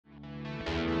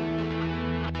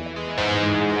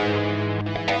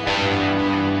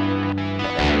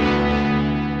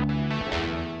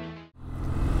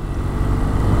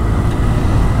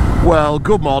Well,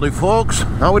 good morning folks,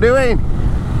 how we doing?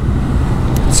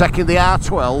 Taking the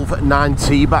R12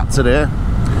 9T back today.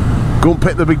 Go and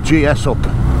pick the big GS up.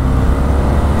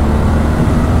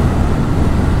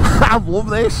 I love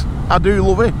this, I do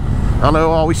love it. I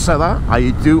know I always say that,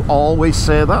 I do always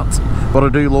say that, but I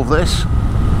do love this.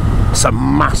 It's a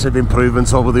massive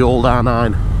improvement over the old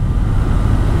R9.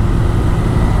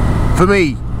 For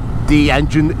me, the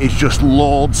engine is just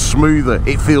loads smoother,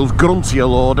 it feels gruntier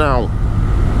low down.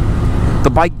 The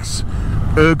bike's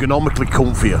ergonomically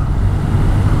comfier,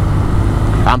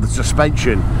 and the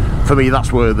suspension, for me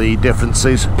that's where the difference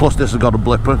is. Plus this has got a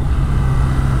blipper.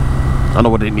 I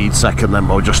know I didn't need second then,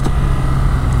 but I'm just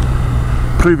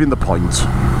proving the point.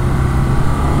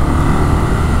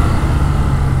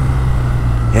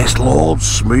 Yes, loads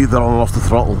smoother on and off the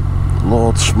throttle,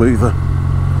 loads smoother.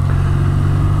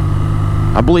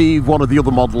 I believe one of the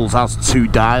other models has 2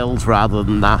 dials rather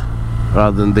than that,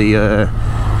 rather than the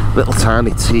little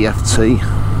tiny TFT.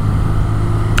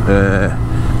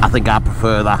 I think I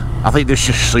prefer that. I think this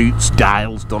just suits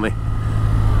dials, doesn't it?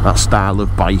 That style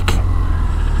of bike.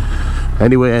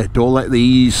 Anyway, don't let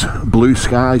these blue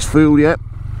skies fool you.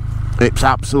 It's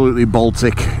absolutely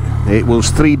Baltic. It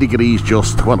was 3 degrees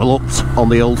just when I looked on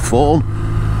the old phone.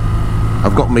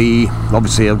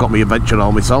 Obviously I've got my adventure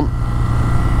helmet on.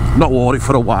 Not wore it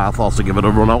for a while, thought I'd give it a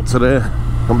run out today.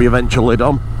 And my adventure lid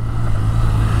on.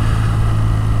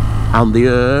 And the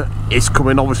air is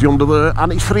coming obviously under there,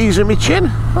 and it's freezing my chin.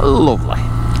 Lovely,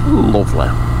 lovely.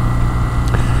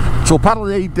 So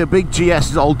apparently the big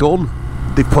GS is all done.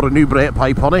 They've put a new brake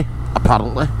pipe on it,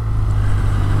 apparently.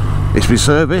 It's been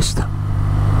serviced.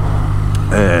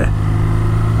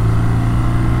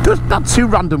 Just had 2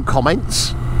 random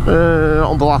comments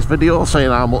on the last video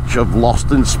saying how much I've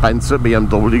lost and spent at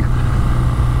BMW.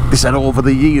 They said over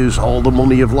the years all the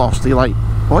money I've lost. You're like,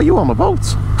 what are you on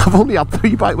about? I've only had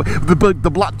 3 bikes. The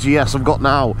black GS I've got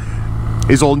now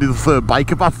is only the 3rd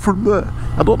bike I've had from there.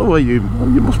 I don't know where you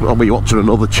must be watching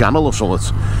another channel or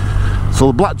something. So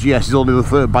the black GS is only the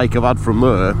 3rd bike I've had from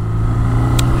there.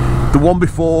 The one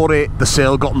before it, the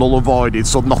sale got null and voided,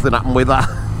 so nothing happened with that.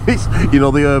 It's, you know,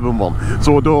 the urban one.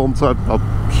 So I'm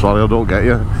sorry, I don't get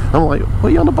you. I'm like, what are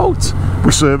you on about?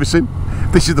 We're servicing.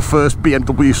 This is the first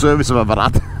BMW service I've ever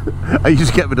had. I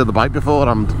used to get rid of the bike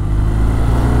beforehand.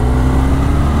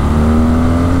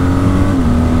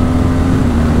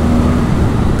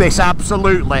 This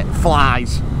absolutely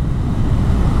flies.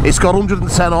 It's got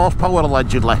 110 horsepower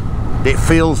allegedly. It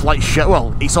feels like shit.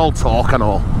 Well, it's all torque, I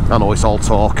know it's all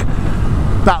torque.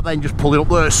 That then just pulling up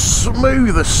there,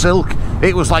 smooth as silk.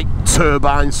 It was like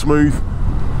turbine smooth.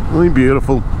 Really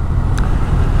beautiful.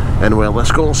 Anyway,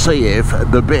 let's go and see if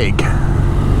the big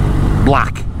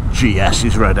black GS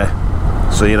is ready.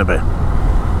 See you in a bit.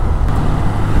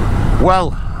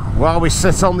 Well, while we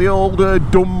sit on the old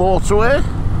dumb motorway,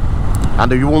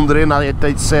 and if you're wondering, I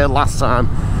did say last time,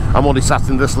 I'm only sat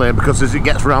in this lane because as it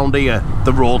gets round here,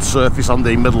 the road surface on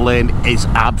the middle lane is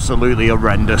absolutely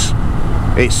horrendous.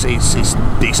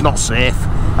 It's not safe.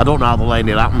 I don't know how the lane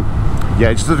it happened.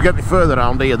 Yeah, just to get me further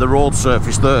around here, the road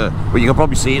surface there, well, you can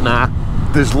probably see it now,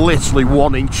 there's literally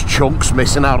 1-inch chunks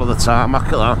missing out of the tarmac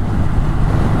at that.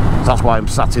 That's why I'm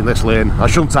sat in this lane. I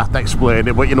shouldn't have to explain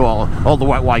it, but you know, all the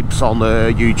wet wipes on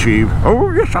YouTube.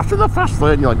 Oh, you're sat in the fast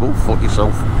lane. You're like, oh, fuck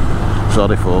yourself.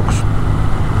 Sorry, folks.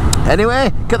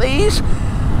 Anyway, look at these.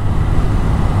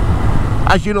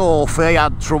 As you know, Faye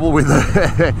had trouble with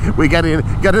getting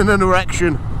an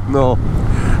erection. No,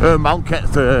 her mount kept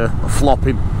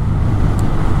flopping.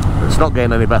 It's not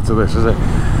getting any better, this, is it?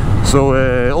 So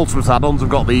Ultimate Add-ons have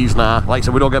got these now. Like I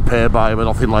said, we don't get paid by them or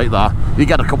nothing like that. You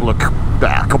get a couple of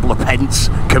pence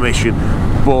commission,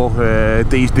 but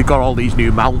they've got all these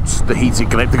new mounts, the heated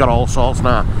grip. They've got all sorts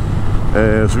now.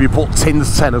 So if you put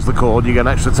TINS10 as the code, you get an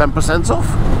extra 10% off.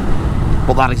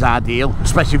 But that is ideal,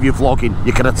 especially if you're vlogging.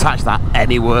 You can attach that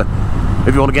anywhere.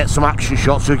 If you want to get some action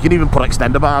shots, so you can even put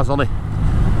extender bars on it.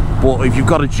 But if you've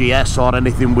got a GS or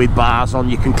anything with bars on,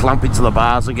 you can clamp it to the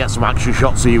bars and get some action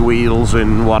shots of your wheels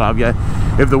and what have you.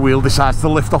 If the wheel decides to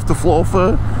lift off the floor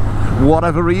for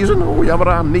whatever reason. Oh, we have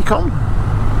a Nikon.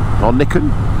 Or Nikon.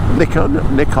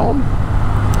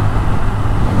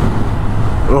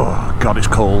 Oh, God, it's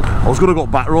cold. I was going to go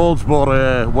back roads, but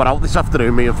we're out this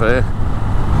afternoon, me and Faye,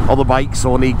 on the bike,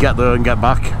 so I need to get there and get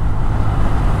back.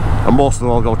 And most of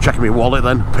all, I'll go check my wallet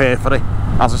then, pay for it.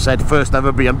 As I said, first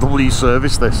ever BMW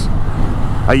service this.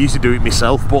 I used to do it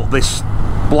myself, but this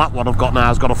black one I've got now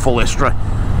has got a full history.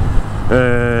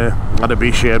 And it'd be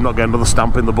a shame not getting another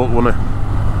stamp in the book, wouldn't it?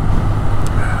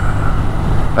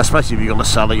 Especially if you're going to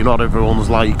sell it, you know what everyone's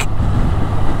like.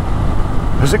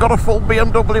 Has it got a full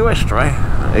BMW history?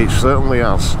 It certainly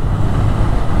has.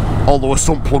 Although a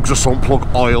sump plug's a sump plug,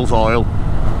 oil's oil.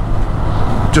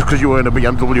 Just because you're in a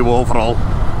BMW overall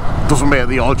doesn't make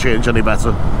the oil change any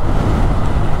better.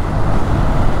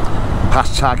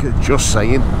 Hashtag just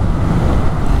saying.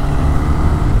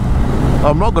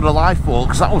 I'm not going to lie,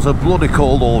 folks, that was a bloody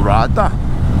cold old ride, that.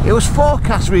 It was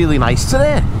forecast really nice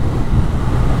today.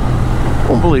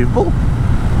 Unbelievable.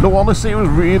 No, honestly, it was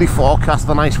really forecast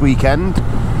a nice weekend.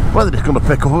 Whether it's going to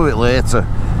pick up a bit later.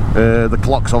 The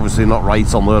clock's obviously not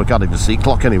right on there. I can't even see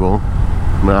clock anymore.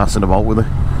 I'm arsing about with it.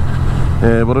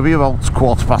 But it'll be about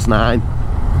 9:15.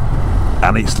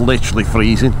 And it's literally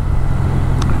freezing.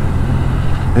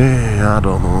 I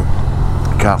don't know.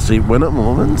 Can't see it win at the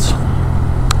moment.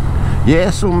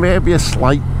 Yeah, so maybe a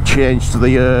slight change to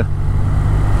the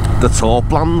tour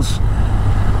plans.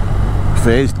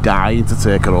 Faye's dying to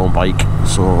take her own bike,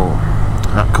 so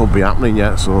that could be happening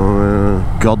yet. So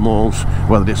God knows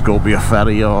whether it's going to be a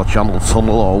ferry or Channel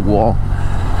Tunnel or what.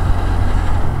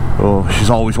 Oh, she's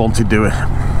always wanted to do it,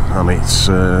 and it's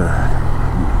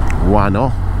why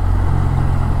not?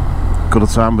 Good a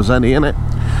time as any, innit?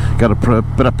 Get a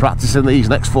bit of practice in these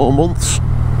next 4 months.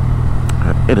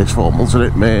 It is 4 months, isn't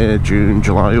it? May, June,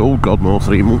 July, oh God no,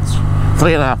 3 months.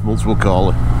 3.5 months we'll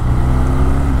call it.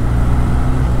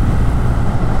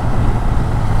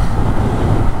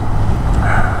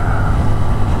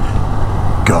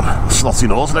 God, snotty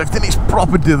nose and everything, it's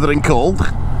proper dithering cold.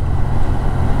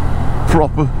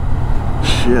 Proper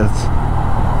shit.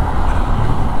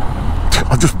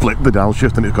 I just blipped the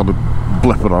downshift and it's got a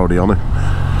blipper already on it.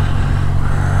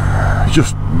 It's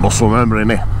just muscle memory,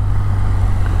 innit?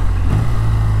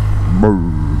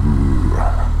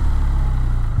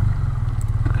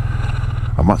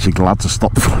 I'm actually glad to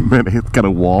stop for a minute, get it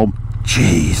warm.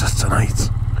 Jesus, tonight.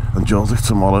 And Joseph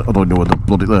tomorrow. I don't know where the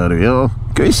bloody there we are.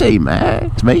 Can you see me?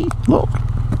 It's me, look.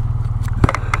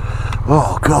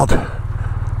 Oh God.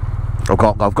 I've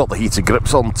got the heated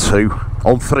grips on 2.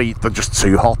 On 3 they're just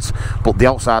too hot. But the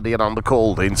outside here and the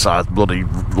cold, the inside's bloody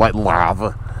like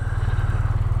lava.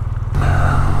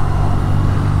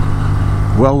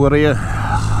 Well, we're here.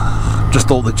 Just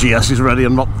thought the GS is ready.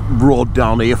 I'm not rode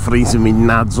down here freezing me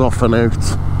nads off and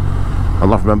out.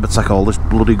 And I've remembered to take all this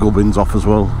bloody gubbins off as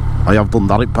well. I have done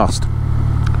that, it passed.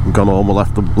 I've gone home and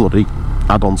left the bloody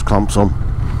add-ons clamps on.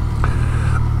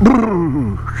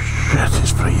 Shit,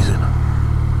 it's freezing.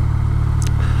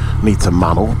 Need to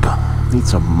man up. Need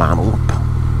to man up.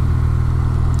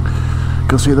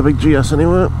 Can see the big GS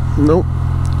anywhere? No.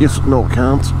 Yes, no,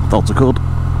 can't. Thought I could.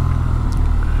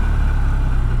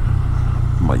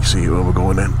 Might see it when we're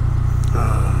going in.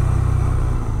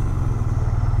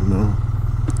 No.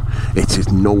 It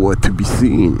is nowhere to be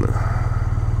seen.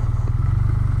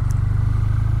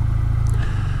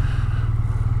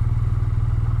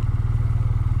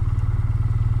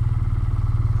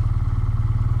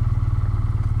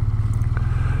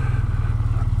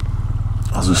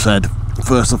 As I said,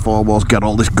 first and foremost, get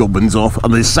all this gubbins off,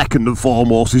 and then second and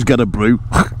foremost is get a brew.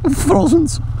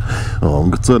 Frozens. Oh, I'm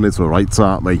going to turn into a right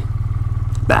tart, me.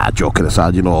 Nah, joking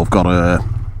aside, you know, I've got a...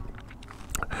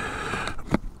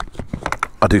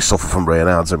 I do suffer from brain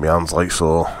hands in my hands, like,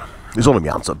 so... It's only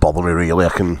my hands that bother me, really. I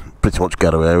can pretty much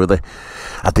get away with it.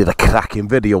 I did a cracking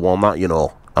video on that, you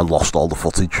know, and lost all the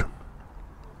footage.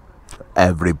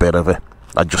 Every bit of it.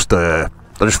 I just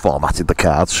formatted the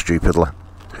cards stupidly.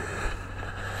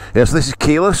 Yeah, so this is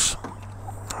keyless.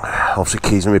 Obviously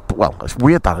keys in my... Well, it's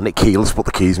weird that, isn't it? Keyless, but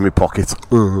the keys in my pocket.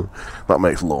 That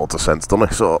makes loads of sense,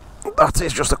 doesn't it? So, that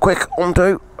is just a quick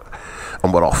undo.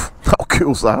 And we're off. How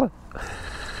cool's that?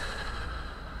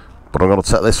 But I'm going to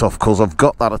take this off because I've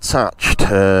got that attached.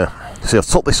 See, I've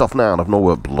took this off now and I've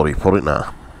nowhere bloody put it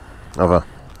now. Have I?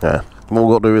 Yeah. What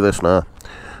we've got to do with this now?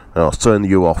 Now, let's turn the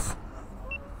U off.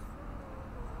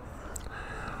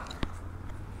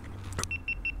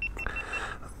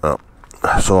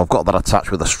 So I've got that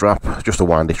attached with a strap, just a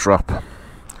windy strap. Like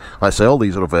I say, all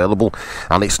these are available,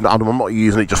 and I'm not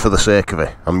using it just for the sake of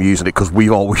it. I'm using it because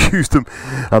we've always used them.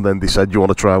 And then they said, "You want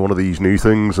to try one of these new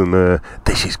things?" And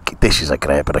this is a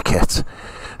great bit of kit.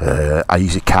 I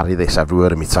usually carry this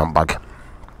everywhere in my tank bag.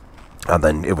 And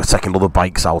then if we're taking other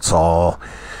bikes out or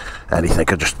anything,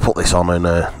 I just put this on, and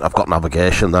I've got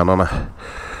navigation then on it.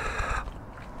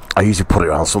 I usually put it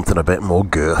around something a bit more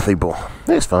girthy, but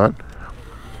it's fine.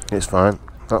 It's fine.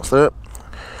 That's it.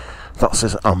 That's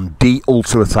it. I'm D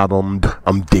ultimate add-on.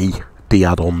 I'm D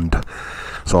add-on.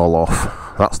 It's all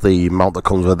off. That's the mount that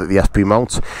comes with it, the SP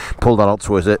mount. Pull that out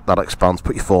towards it. That expands.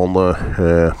 Put your phone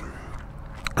there.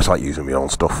 It's like using my own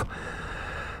stuff.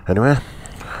 Anyway,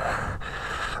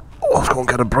 let's go and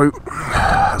get a brew.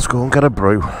 Let's go and get a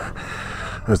brew.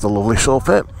 There's the lovely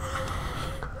Sulphate.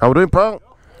 How we doing, pal?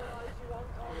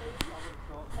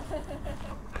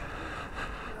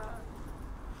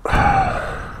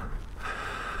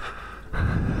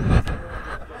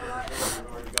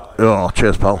 Oh,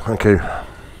 cheers, pal. Thank you.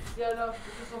 Yeah, no,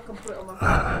 just so I can put it on my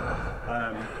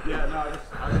phone. Yeah, no,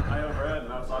 I overheard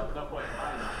and I was like, no point in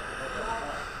buying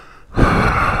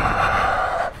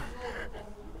that.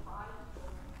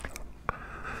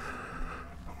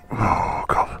 Oh,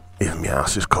 God. Even my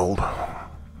ass is cold.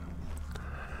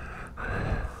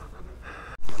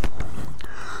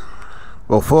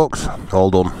 Well, folks,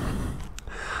 all done.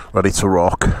 Ready to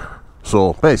rock.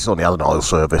 So, basically only had an oil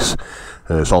service.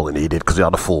 It's all it needed because it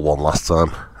had a full one last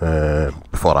time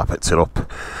before I picked it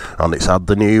up. And it's had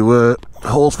the new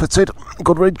hose fitted,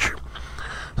 Goodridge.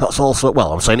 That's also,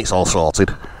 well, I'm saying it's all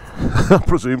sorted. I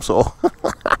presume so.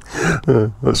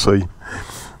 Let's see.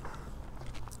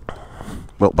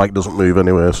 Well, bike doesn't move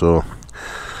anyway, so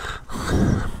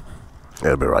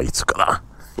it'll be right. Look at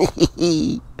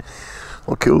that.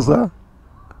 What kills that?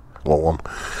 Want one.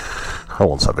 I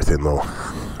want everything though.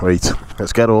 Right,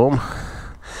 let's get home.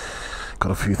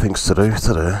 Got a few things to do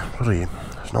today.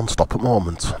 It's non-stop at the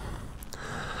moment.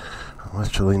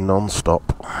 Literally non-stop.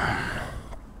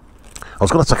 I was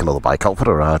going to take another bike out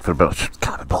for a ride for a bit, I just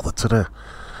can't be bothered today.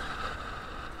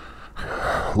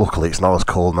 Luckily it's not as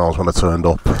cold now as when I turned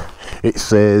up. It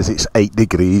says it's 8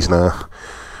 degrees now.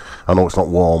 I know it's not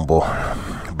warm, but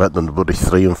better than the bloody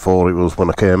 3 and 4 it was when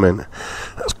I came in.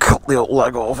 Let's cut the old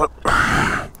leg over.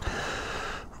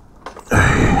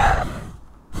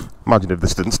 Imagine if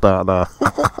this didn't start now.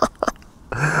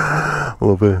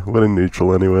 Love it. We're in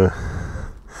neutral anyway.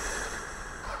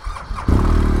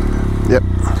 Yep.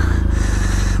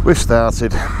 We've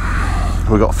started.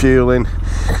 We've got fuel in.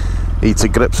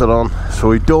 Heated grips are on. So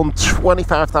we've done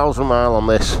 25,000 miles on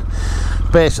this.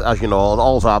 Basically, as you know,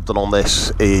 all I've done on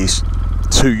this is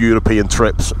 2 European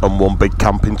trips and 1 big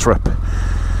camping trip.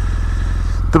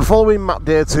 The following map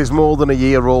data is more than a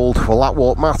year old. Well, that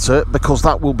won't matter because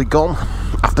that will be gone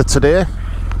after today.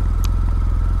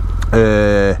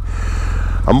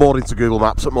 I'm more into Google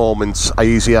Maps at the moment.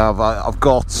 I've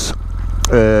got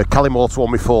Calimoto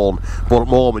on my phone, but at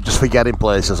the moment, just for getting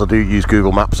places, I do use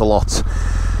Google Maps a lot.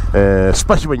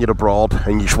 Especially when you're abroad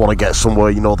and you just want to get somewhere,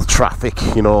 you know, the traffic,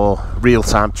 you know,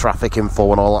 real-time traffic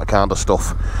info and all that kind of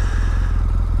stuff.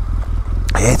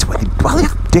 I hate when you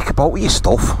dick about with your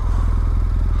stuff.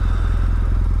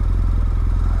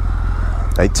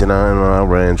 89 mile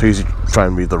range. I usually try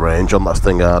and read the range on that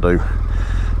thing I do.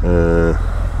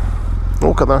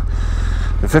 Look at that.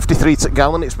 53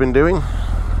 gallon it's been doing.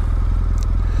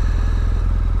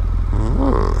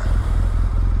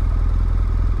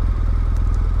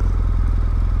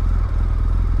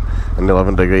 And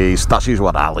 11 degrees. That's usually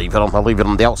what I leave it on. I leave it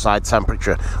on the outside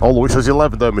temperature. Although it says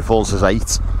 11 there, my phone says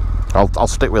 8. I'll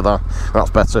stick with that. That's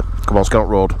better. Come on, Scott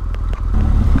Road.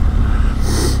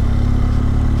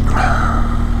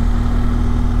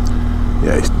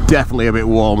 Yeah, it's definitely a bit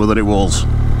warmer than it was.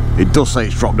 It does say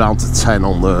it's dropped down to 10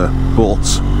 on there,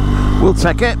 but we'll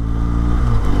take it.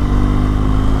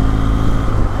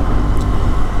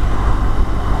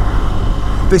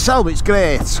 This helmet's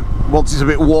great once it's a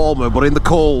bit warmer, but in the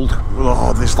cold,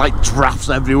 oh, there's like drafts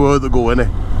everywhere that go in it.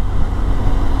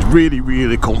 It's really,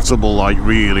 really comfortable, like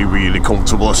really, really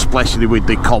comfortable, especially with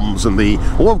the comms and the...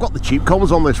 Oh, I've got the cheap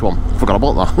comms on this one. Forgot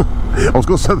about that. I was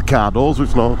going to say the car doors,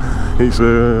 which not. It's, what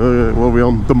are we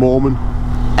on? The Mormon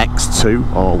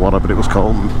X2, or whatever it was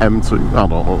called, M2, I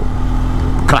don't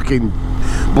know. Cracking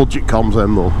budget comms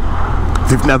then though.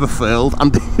 They've never failed,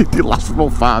 and they last for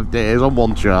about 5 days on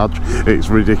one charge. It's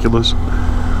ridiculous.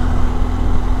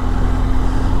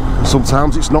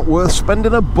 Sometimes it's not worth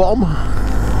spending a bomb.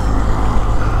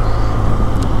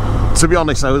 To be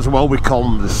honest, as well with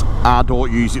comms, I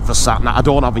don't use it for sat-nav. I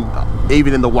don't have,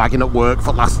 even in the wagon at work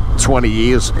for the last 20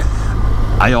 years,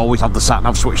 I always have the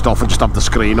sat-nav switched off and just have the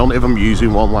screen on if I'm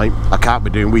using one. Like, I can't be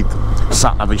doing with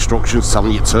sat-nav instructions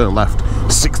telling you to turn left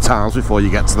 6 times before you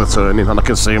get to the turning, and I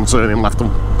can see them turning left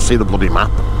and see the bloody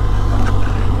map.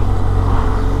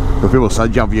 If people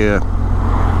said you have your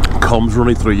comms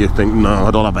running through, you think, no,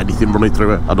 I don't have anything running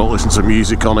through it. I don't listen to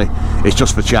music on it. It's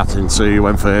just for chatting to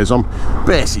when fair's on.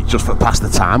 Basically just for pass the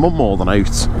time on more than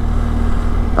out.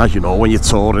 As you know, when you're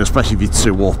touring, especially if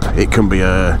you're 2 up, it can be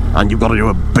and you've got to do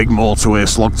a big motorway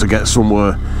slog to get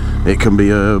somewhere. It can be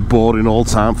boring all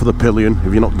time for the pillion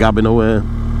if you're not gabbing away.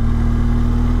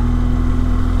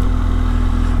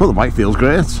 Well, the bike feels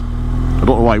great. I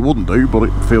don't know why it wouldn't do, but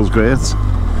it feels great.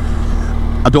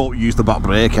 I don't use the back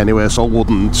brake anyway, so I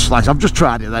wouldn't. Like, I've just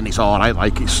tried it, then it's alright.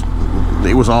 Like,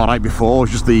 it was alright before.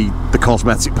 It's just the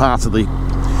cosmetic part of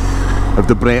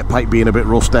the brake pipe being a bit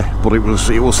rusty, but it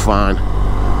was fine.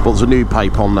 But there's a new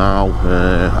pipe on now.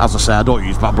 As I say, I don't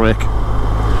use back brake.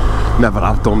 Never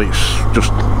have done. It's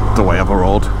just the way of a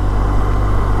road.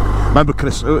 Remember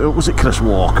Chris, was it Chris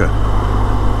Walker?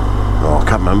 Oh, I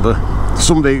can't remember.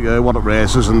 Somebody won at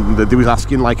races and they was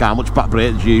asking like how much back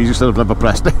brake did you use. He said I've never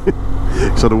pressed it.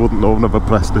 He said I wouldn't know, I've never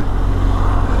pressed it.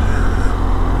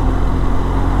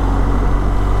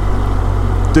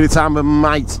 Did it time I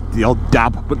might the odd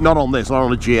dab, but not on this, not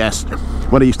on a GS.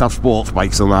 When I used to have sports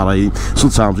bikes and that,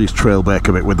 sometimes I used to trail brake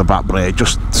a bit with the back brake,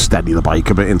 just steady the bike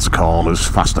a bit into corners,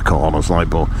 faster corners, like.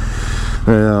 But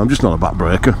I'm just not a back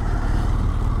breaker.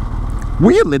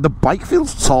 Weirdly, the bike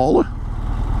feels taller,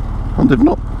 and they've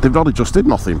not adjusted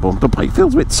nothing, but the bike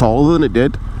feels a bit taller than it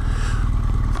did.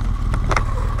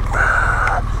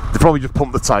 They probably just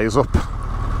pumped the tyres up.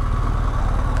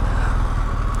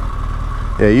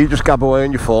 Yeah, you just gab away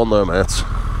on your phone there, mate.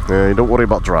 Yeah, you don't worry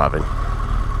about driving.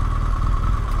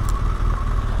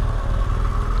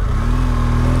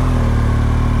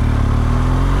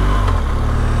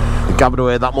 You gabbed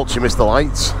away that much you missed the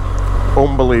lights.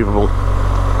 Unbelievable.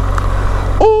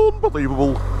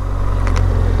 Unbelievable.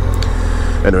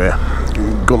 Anyway,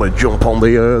 I'm gonna jump on the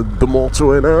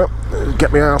motorway now,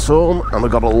 get my ass home, and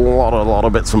I've got a lot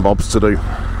of bits and bobs to do.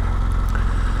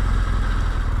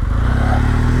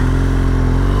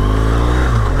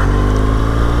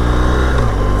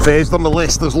 Phased on the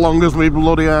list as long as my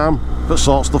bloody arm that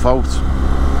sorts stuff out.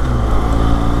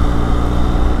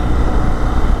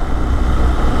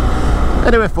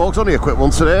 Anyway folks, only a quick one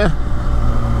today.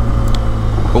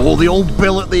 Oh, the old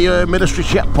Bill at the ministry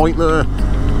checkpoint there.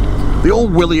 The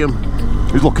old William.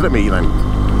 He's looking at me then.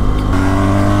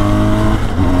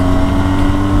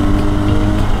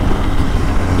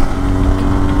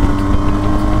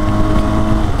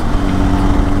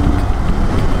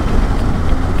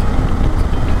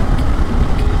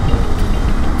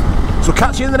 So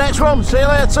catch you in the next one. See you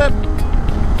later.